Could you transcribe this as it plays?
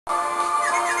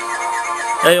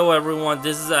Hello everyone,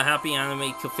 this is a Happy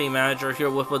Anime Cafe Manager here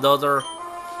with another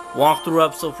walkthrough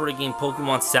episode for the game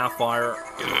Pokemon Sapphire.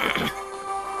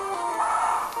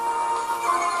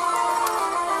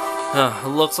 It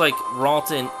looks like Ralt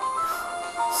and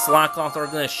Slackoff are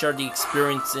going to share the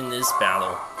experience in this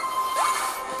battle.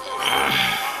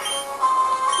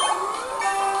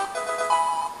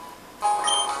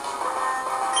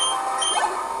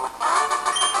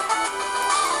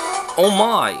 Oh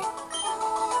my!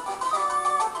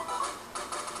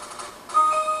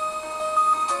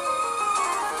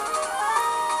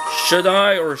 Should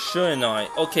I or shouldn't I?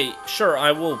 Okay, sure,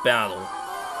 I will battle.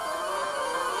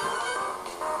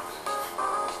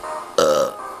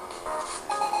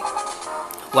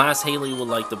 Last Haley would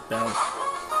like to battle.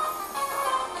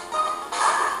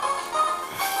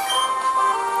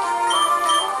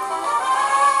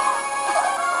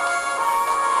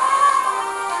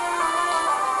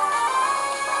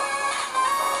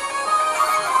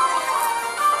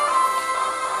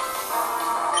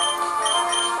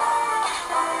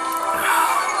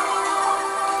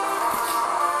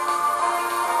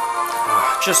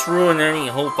 Just ruin any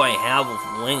hope I have of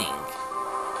winning.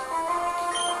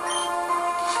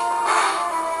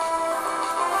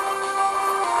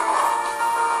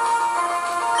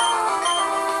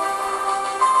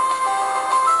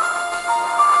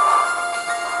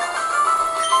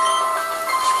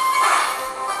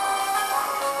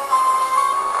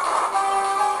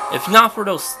 If not for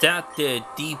those stat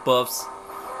debuffs,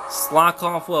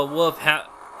 Slackoff would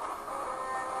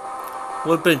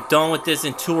have been done with this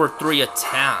in 2 or 3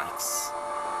 attacks.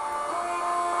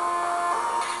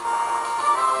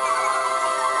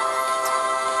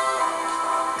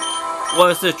 Well,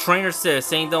 as the trainer says,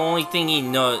 saying the only thing he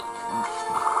knows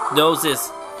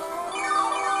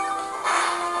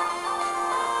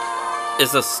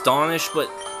is astonished, but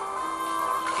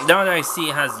now that I see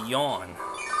it has yawn.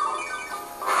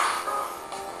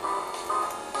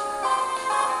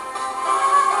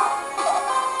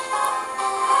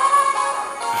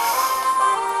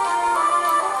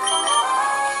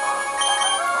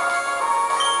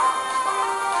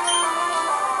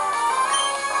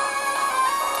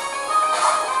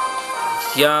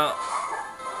 Yeah,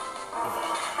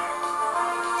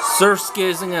 Surfscape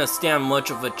isn't gonna stand much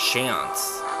of a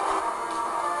chance.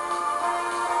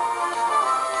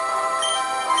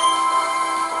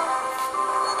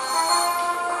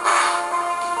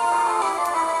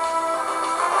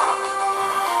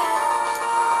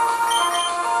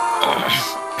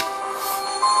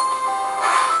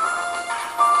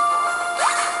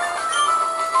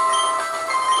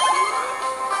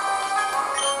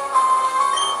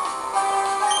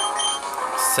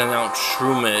 Send out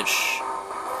Shroomish.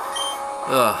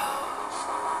 Ugh.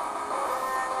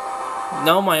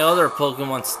 Now my other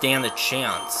Pokemon stand a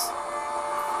chance.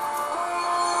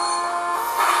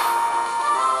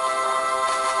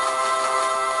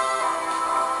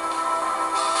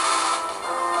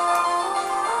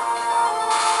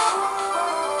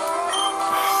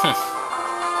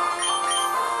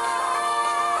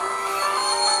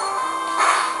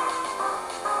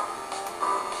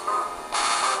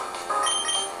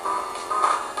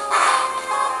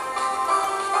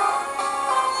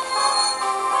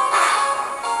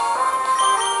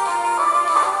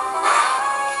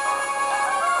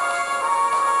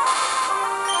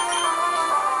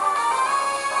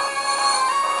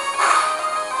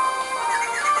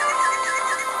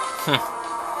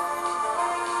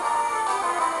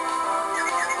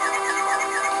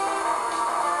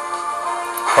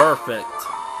 Perfect.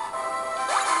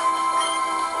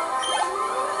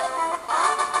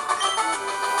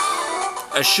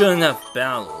 I shouldn't have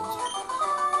battled.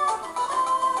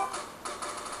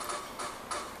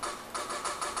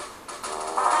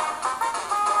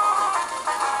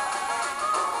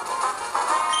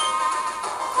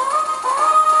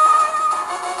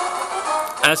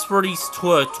 As for these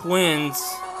twins,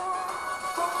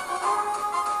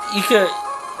 you could...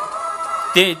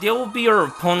 They will be your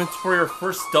opponents for your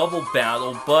first double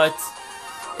battle, but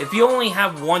if you only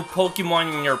have one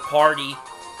Pokemon in your party,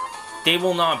 they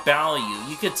will not battle you.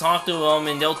 You could talk to them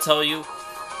and they'll tell you,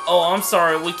 oh, I'm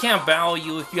sorry, we can't battle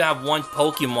you if you have one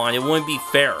Pokemon. It wouldn't be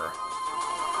fair.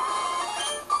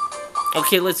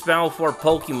 Okay, let's battle for a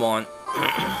Pokemon.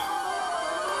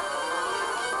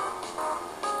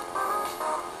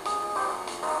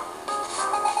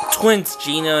 Twins,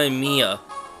 Gina and Mia.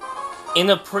 In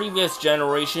the previous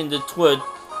generation, the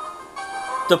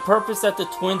purpose that the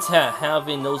twins have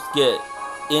in those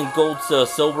in Gold,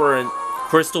 Silver, and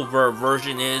Crystal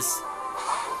version is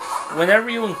whenever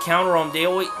you encounter them, they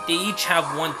each have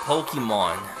one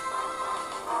Pokemon.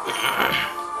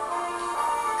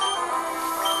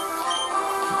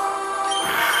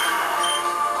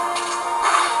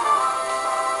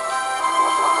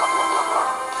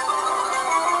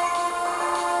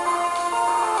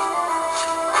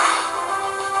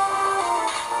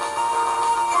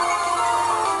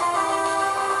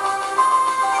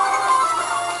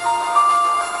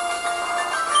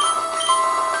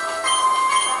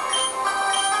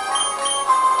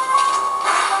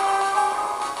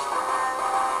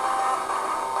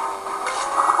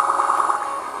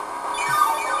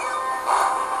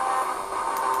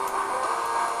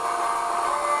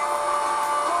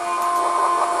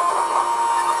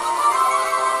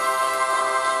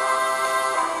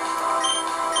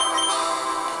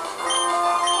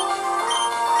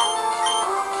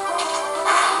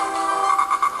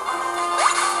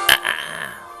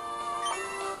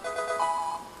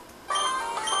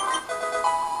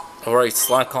 Alright,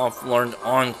 slack off, learned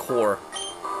Encore.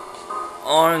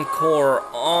 Encore,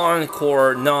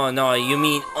 Encore. No, you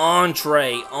mean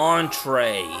entree,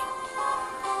 entree.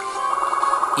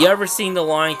 You ever seen The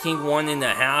Lion King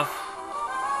 1.5?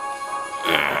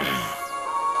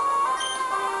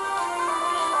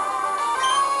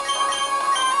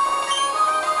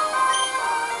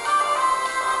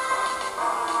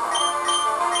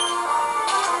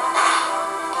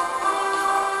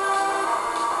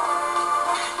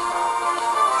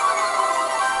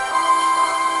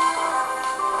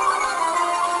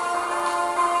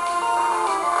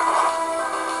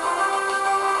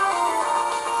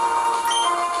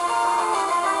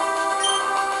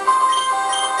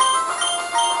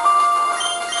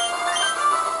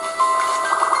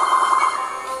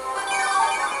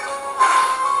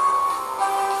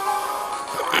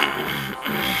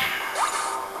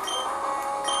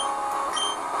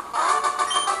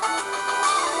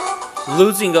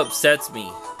 Losing upsets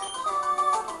me.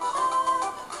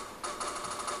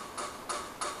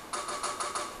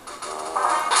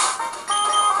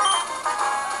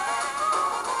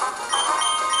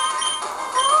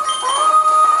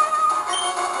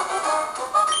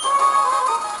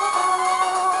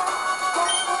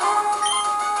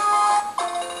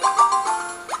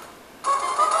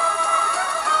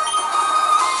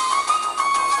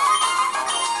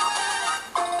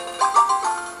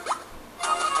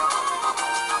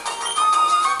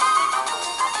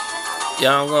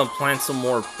 Yeah, I'm gonna plant some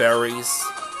more berries.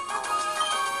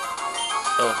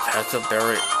 Oh, pack of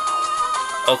berry.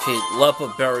 Okay,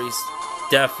 lepa berries,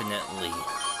 definitely.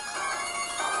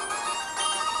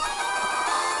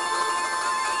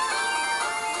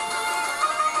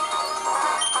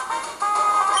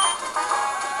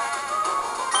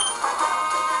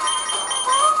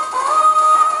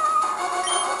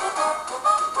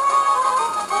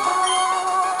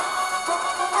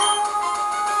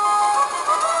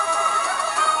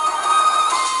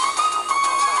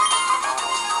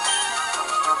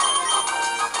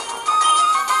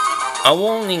 I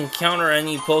won't encounter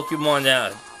any Pokemon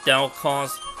that'll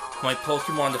cause my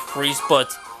Pokemon to freeze,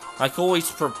 but I can always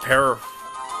prepare.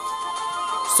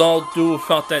 So I'll do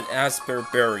without that Asper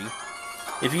berry.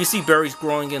 If you see berries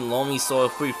growing in loamy soil,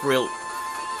 feel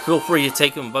free to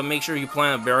take them, but make sure you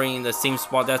plant a berry in the same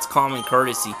spot. That's common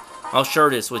courtesy. I'll share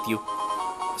this with you.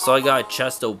 So I got a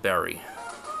Chesto berry.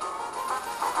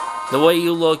 The way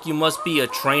you look, you must be a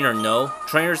trainer, no?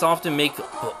 Trainers often make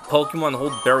Pokemon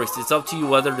hold berries. It's up to you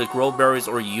whether to grow berries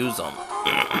or use them.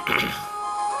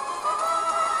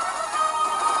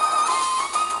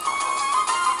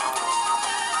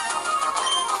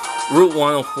 Route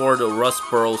 104 to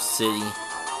Rustboro City.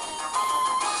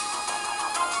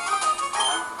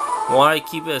 Why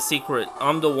keep it a secret?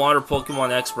 I'm the water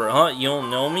Pokemon expert. Huh? You don't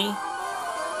know me?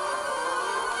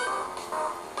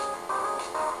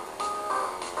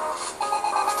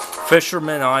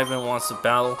 Fisherman Ivan wants to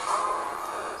battle.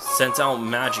 Sends out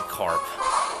Magikarp.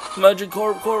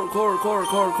 Magikarp, Corp.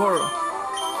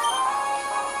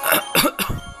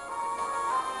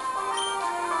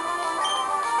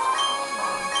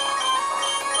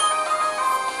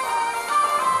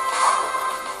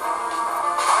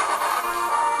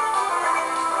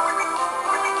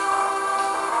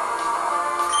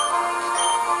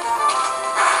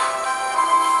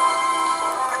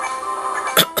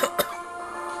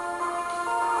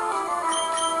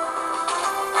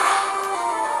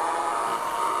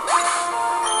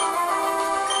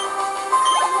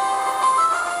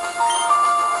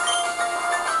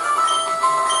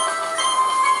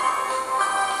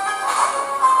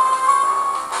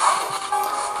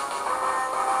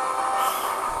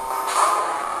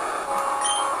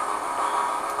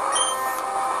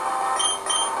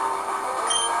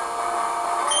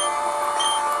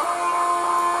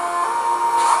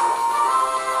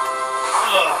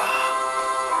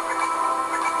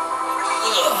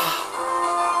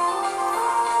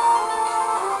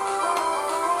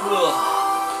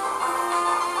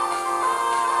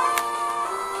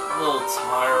 A little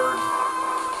tired.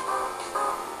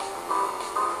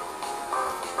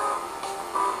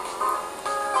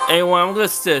 Anyway, I'm gonna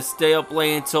stay up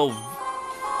late until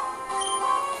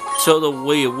the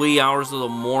wee hours of the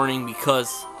morning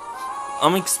because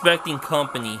I'm expecting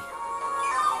company.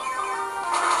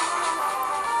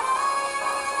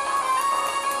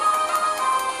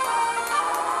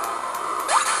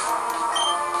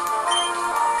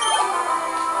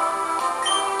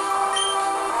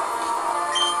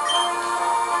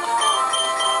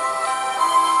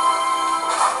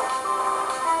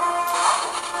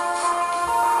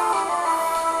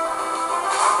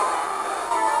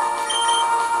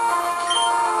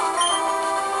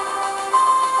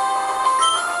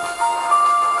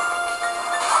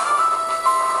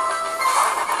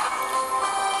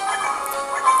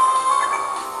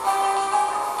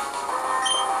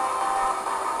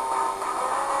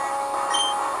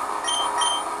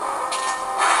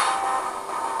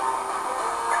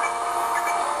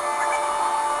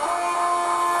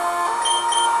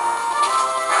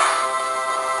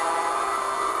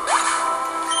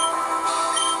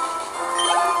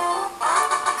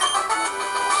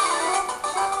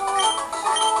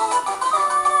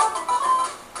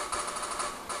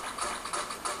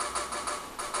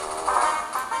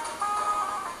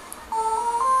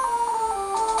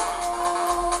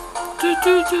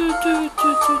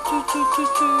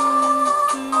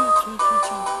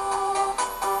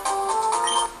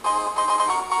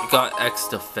 Got X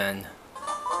defend.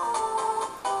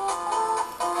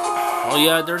 Oh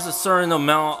yeah, there's a certain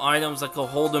amount of items I can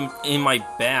hold them in my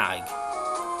bag.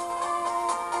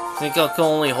 I think I can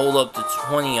only hold up to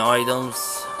 20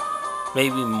 items,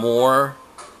 maybe more.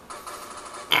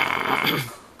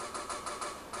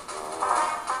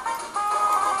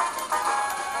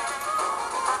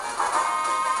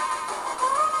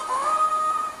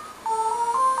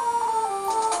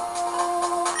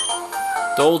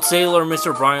 The old sailor,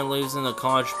 Mr. Bryan, lives in a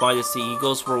cottage by the sea. He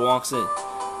goes for walks in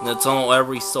the tunnel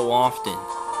every so often.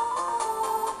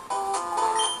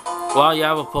 Well, you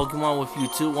have a Pokemon with you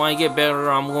too. When I get better,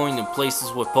 I'm going to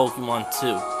places with Pokemon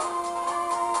too.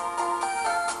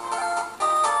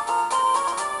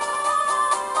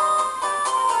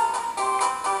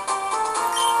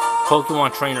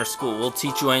 Pokemon Trainer School will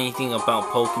teach you anything about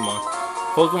Pokemon.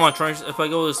 Pokemon Trainers, if I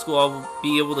go to school, I'll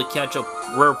be able to catch up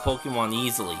rare Pokemon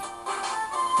easily.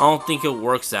 I don't think it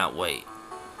works that way.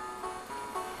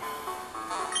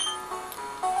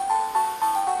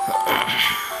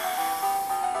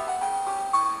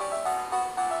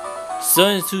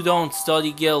 Students who don't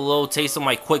study get a little taste of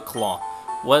my Quick Claw.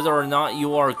 Whether or not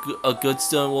you are a good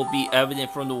student will be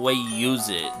evident from the way you use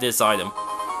this item.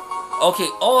 Okay,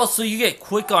 also you get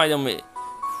quick item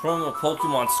from a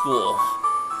Pokemon school.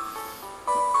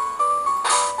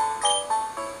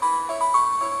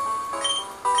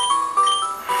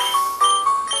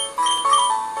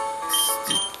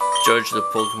 Judge the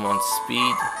Pokemon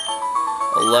speed.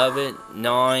 11,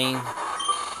 9,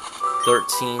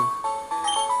 13.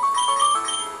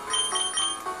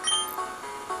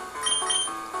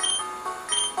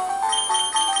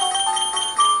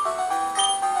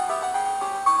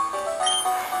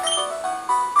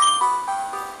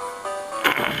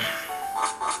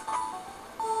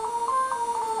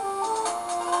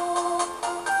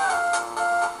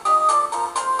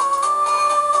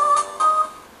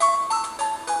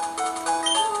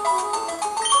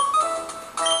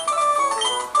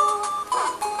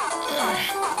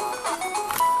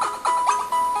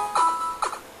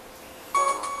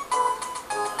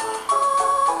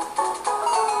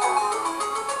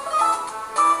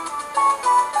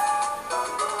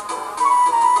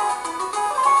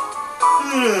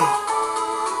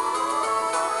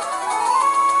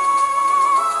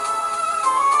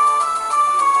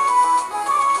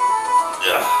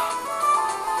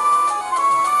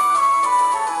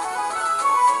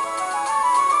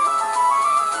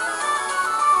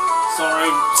 Sorry,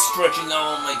 I'm stretching out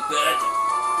on my bed.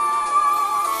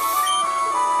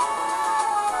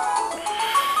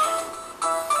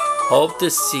 Hope to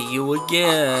see you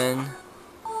again.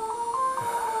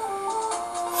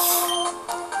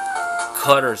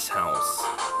 Cutter's house.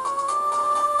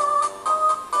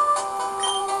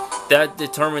 That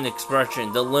determined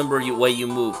expression, the limber way you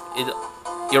move.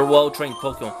 You're well-trained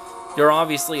Pokemon. You're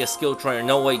obviously a skill trainer.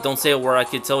 No, wait, don't say a word. I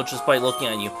could tell just by looking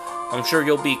at you. I'm sure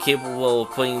you'll be capable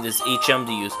of putting this HM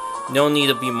to use. No need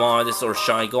to be modest or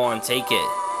shy. Go on, take it.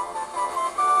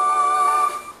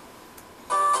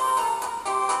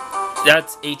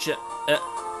 That's HM.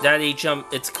 That HM,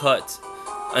 it's cut.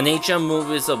 An HM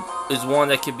move is one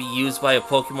that can be used by a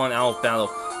Pokemon out of battle.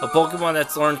 A Pokemon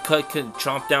that's learned Cut can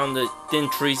chop down the thin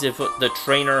trees if the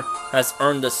trainer has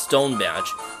earned the Stone Badge.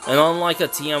 And unlike a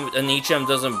TM, an HM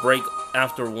doesn't break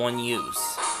after one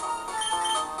use.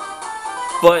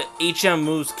 But HM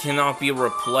moves cannot be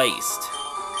replaced.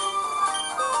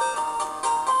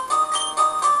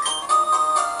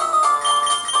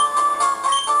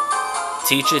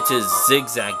 Teach it to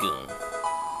Zigzagoon.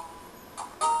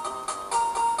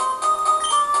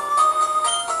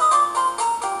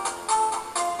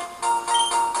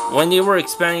 When they were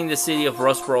expanding the city of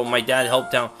Rustboro, my dad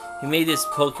helped out. He made his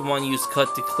Pokemon use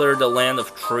Cut to clear the land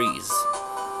of trees.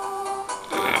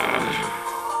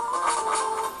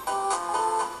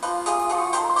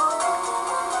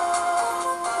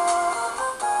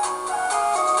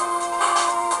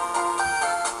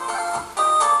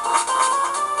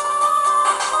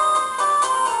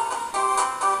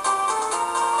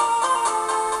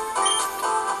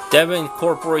 Devon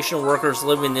Corporation workers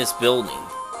live in this building.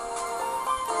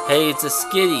 Hey, it's a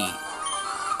Skitty.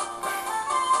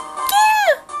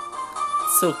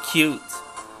 So cute.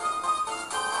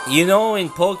 You know, in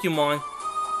Pokemon,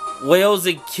 whales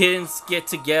and kittens get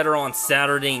together on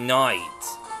Saturday night.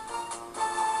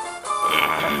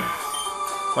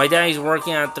 My daddy's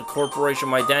working at the corporation.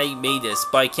 My daddy made this,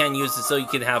 but I can't use it, so you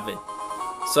can have it.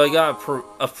 So I got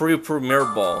a free Premier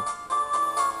Ball.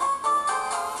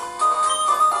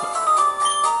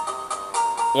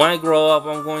 When I grow up,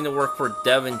 I'm going to work for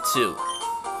Devon too.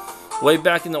 Way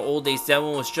back in the old days,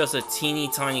 Devon was just a teeny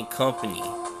tiny company.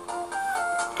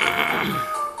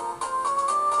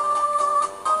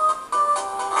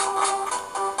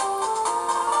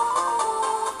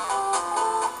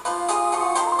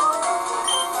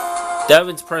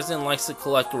 Devon's president likes to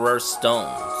collect rare stones.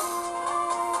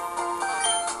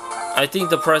 I think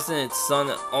the president's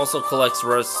son also collects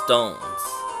rare stones.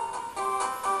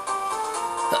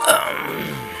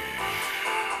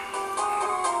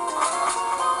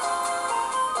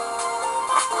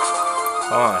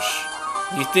 Gosh,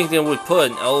 you'd think they would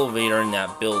put an elevator in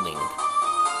that building.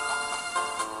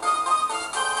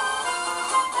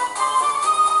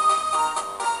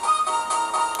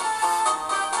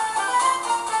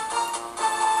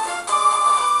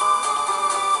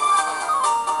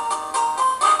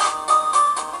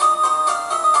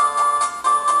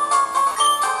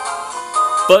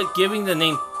 But giving the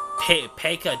name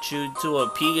Pikachu to a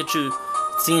Pikachu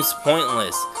seems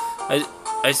pointless.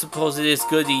 I suppose it is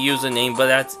good to use a name, but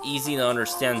that's easy to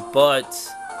understand. But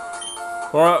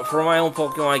for my own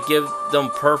Pokemon, I give them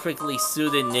perfectly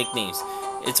suited nicknames.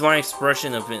 It's my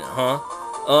expression of it, huh?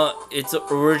 It's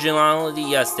originality,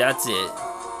 yes, that's it.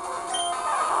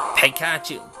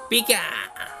 Pikachu, Pika!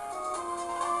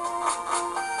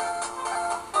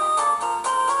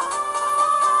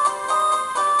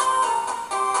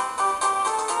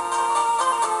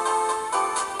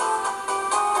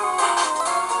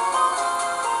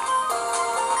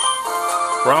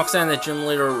 Roxanne, the gym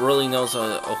leader, really knows.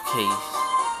 Okay.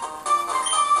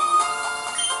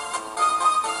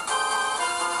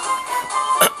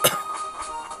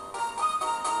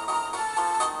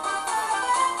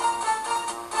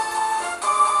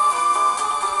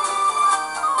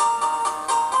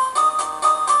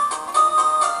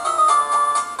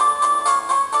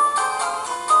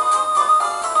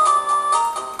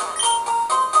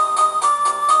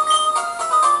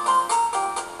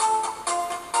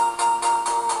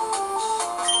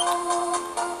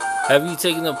 Have you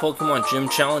taken the Pokemon Gym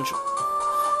Challenge?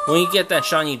 When you get that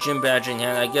shiny gym badge in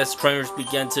hand, I guess trainers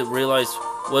begin to realize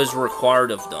what is required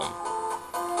of them.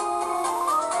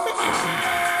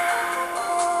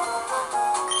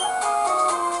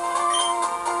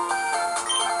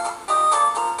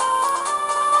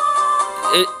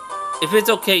 If it's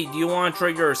okay, do you want to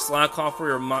trade your Slackoff for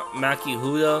your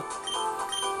Makihuda?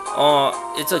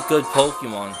 It's a good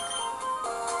Pokemon.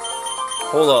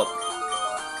 Hold up.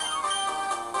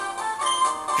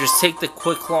 Just take the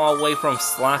Quick Claw away from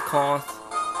Slackoff.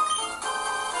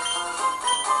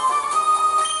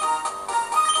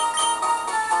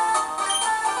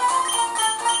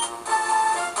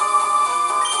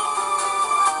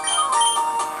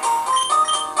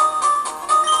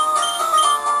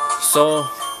 So,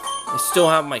 I still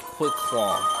have my Quick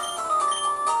Claw.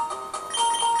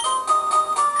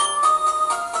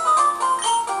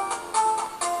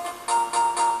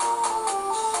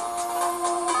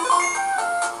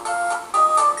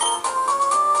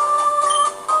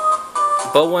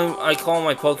 But when I call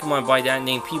my Pokemon by that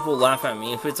name, people laugh at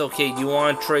me. If it's okay, do you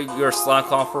want to trade your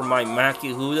Slackoff for my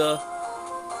Makihuda?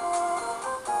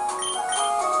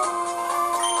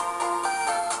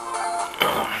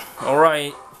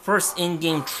 Alright, first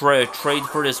in-game trade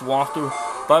for this walkthrough.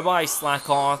 Bye-bye,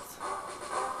 Slackoff.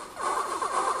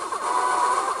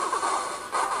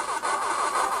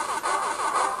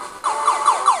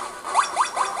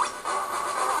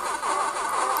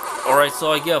 Alright,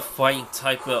 so I get a fighting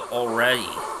type already.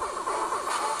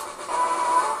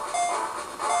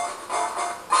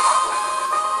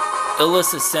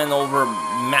 Illis is sent over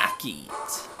Maki.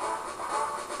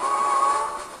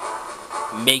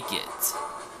 Make it.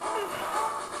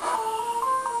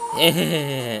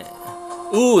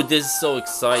 Ooh, this is so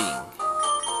exciting.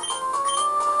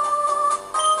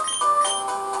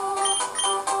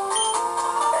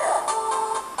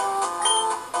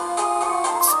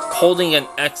 Holding an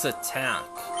X attack.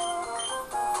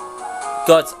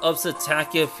 Guts ups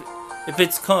attack if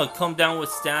it's come down with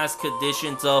status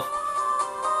conditions of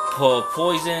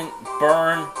poison,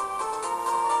 burn,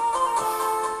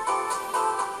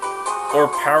 or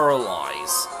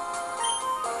paralyze.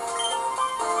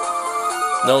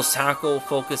 Nose tackle,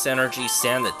 focus energy,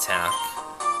 sand attack.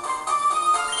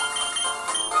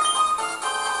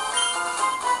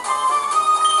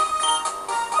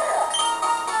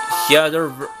 Yeah,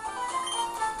 they're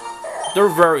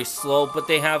very slow, but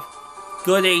they have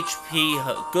good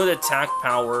HP, good attack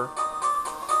power.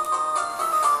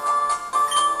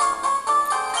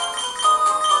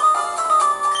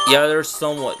 Yeah, they're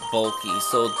somewhat bulky,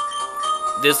 so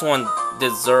this one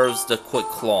deserves the Quick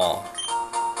Claw.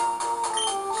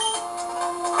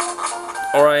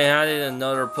 Or I added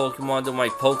another Pokemon to my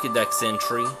Pokedex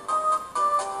entry.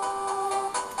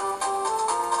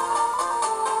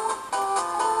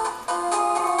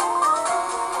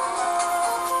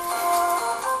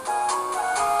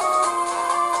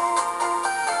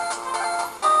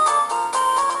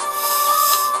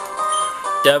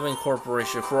 Devon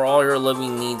Corporation, for all your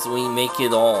living needs, we make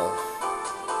it all.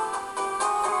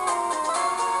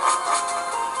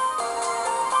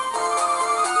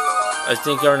 I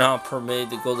think you're not permitted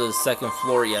to go to the second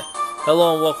floor yet.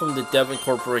 Hello and welcome to Devon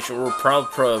Corporation. We're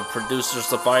proud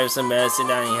producers of items and medicine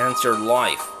that enhance your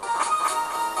life.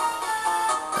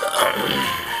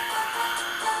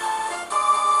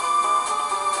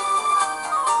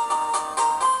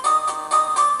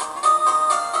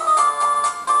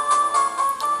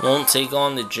 Won't take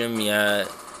on the gym yet.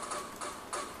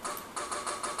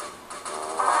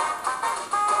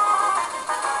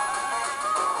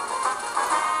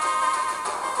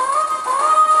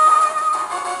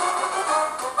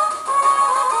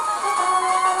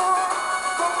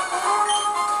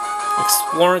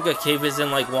 Exploring a cave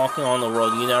isn't like walking on the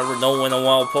road. You never know when a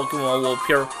wild Pokemon will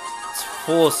appear. It's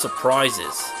full of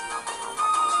surprises.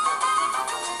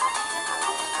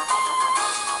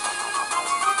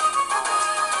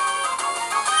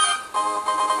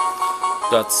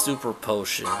 Got Super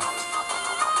Potion.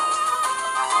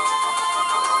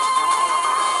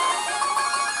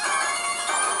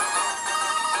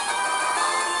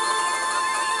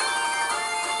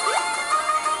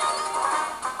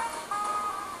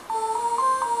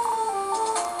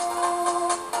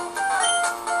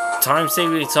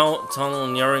 Time-saving tunnel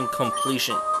nearing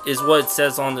completion is what it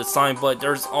says on the sign, but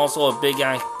there's also a big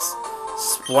X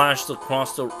splashed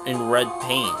across in red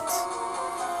paint.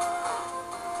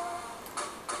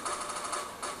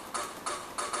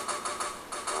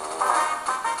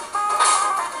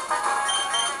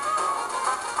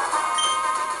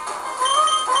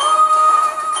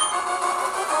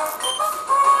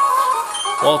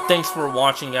 Well, thanks for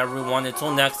watching, everyone.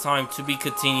 Until next time, to be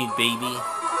continued, baby.